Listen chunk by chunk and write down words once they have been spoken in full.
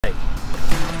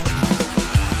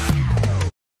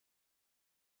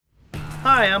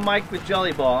Hi, I'm Mike with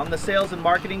GellyBall. I'm the Sales and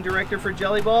Marketing Director for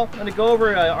GellyBall. I'm going to go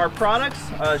over our products,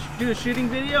 do a shooting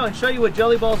video, and show you what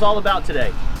GellyBall is all about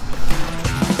today.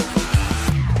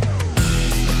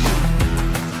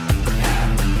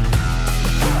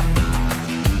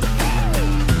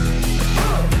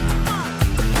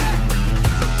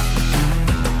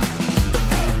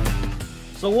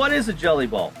 So what is a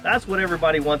GellyBall? That's what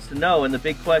everybody wants to know and the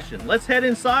big question. Let's head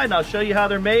inside and I'll show you how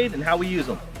they're made and how we use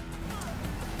them.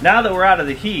 Now that we're out of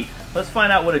the heat, let's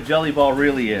find out what a GellyBall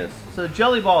really is. So the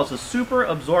GellyBall is a super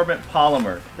absorbent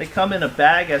polymer. They come in a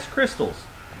bag as crystals.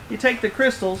 You take the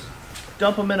crystals,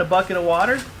 dump them in a bucket of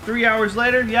water. 3 hours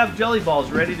later, you have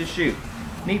GellyBalls ready to shoot.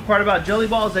 Neat part about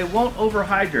GellyBall is they won't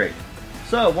overhydrate.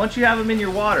 So once you have them in your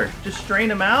water, just strain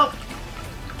them out,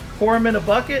 pour them in a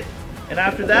bucket, and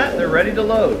after that, they're ready to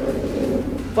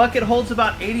load. Bucket holds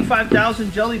about 85,000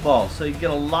 GellyBalls, so you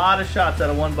get a lot of shots out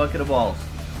of one bucket of balls.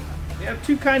 We have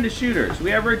two kinds of shooters. We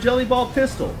have our GellyBall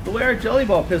pistol. The way our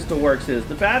GellyBall pistol works is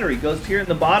the battery goes here in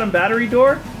the bottom battery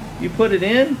door. You put it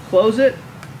in, close it,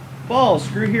 balls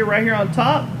screw here right here on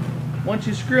top. Once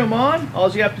you screw them on,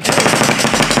 all you have to do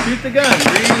is shoot the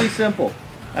gun. Really simple.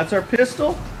 That's our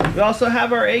pistol. We also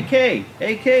have our AK.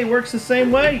 AK works the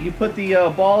same way. You put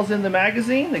the balls in the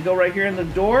magazine. They go right here in the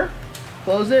door.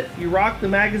 Close it. You rock the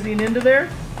magazine into there.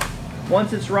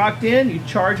 Once it's rocked in, you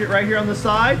charge it right here on the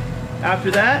side.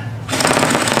 After that,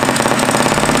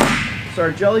 it's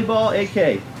our GellyBall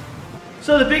AK.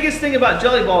 So the biggest thing about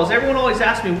GellyBall is everyone always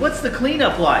asks me, what's the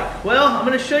cleanup like? Well, I'm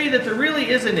going to show you that there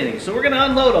really isn't any. So we're going to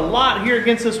unload a lot here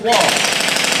against this wall.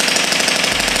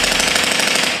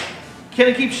 Can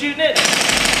I keep shooting it?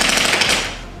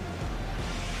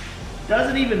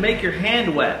 Doesn't even make your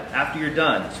hand wet after you're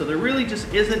done. So there really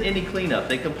just isn't any cleanup.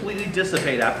 They completely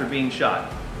dissipate after being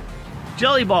shot.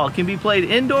 GellyBall can be played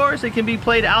indoors, it can be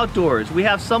played outdoors. We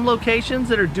have some locations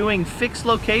that are doing fixed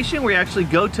location where you actually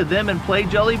go to them and play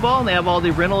GellyBall, and they have all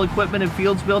the rental equipment and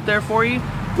fields built there for you.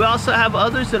 We also have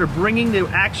others that are bringing the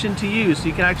action to you, so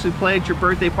you can actually play at your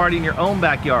birthday party in your own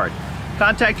backyard.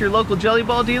 Contact your local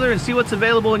GellyBall dealer and see what's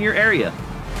available in your area.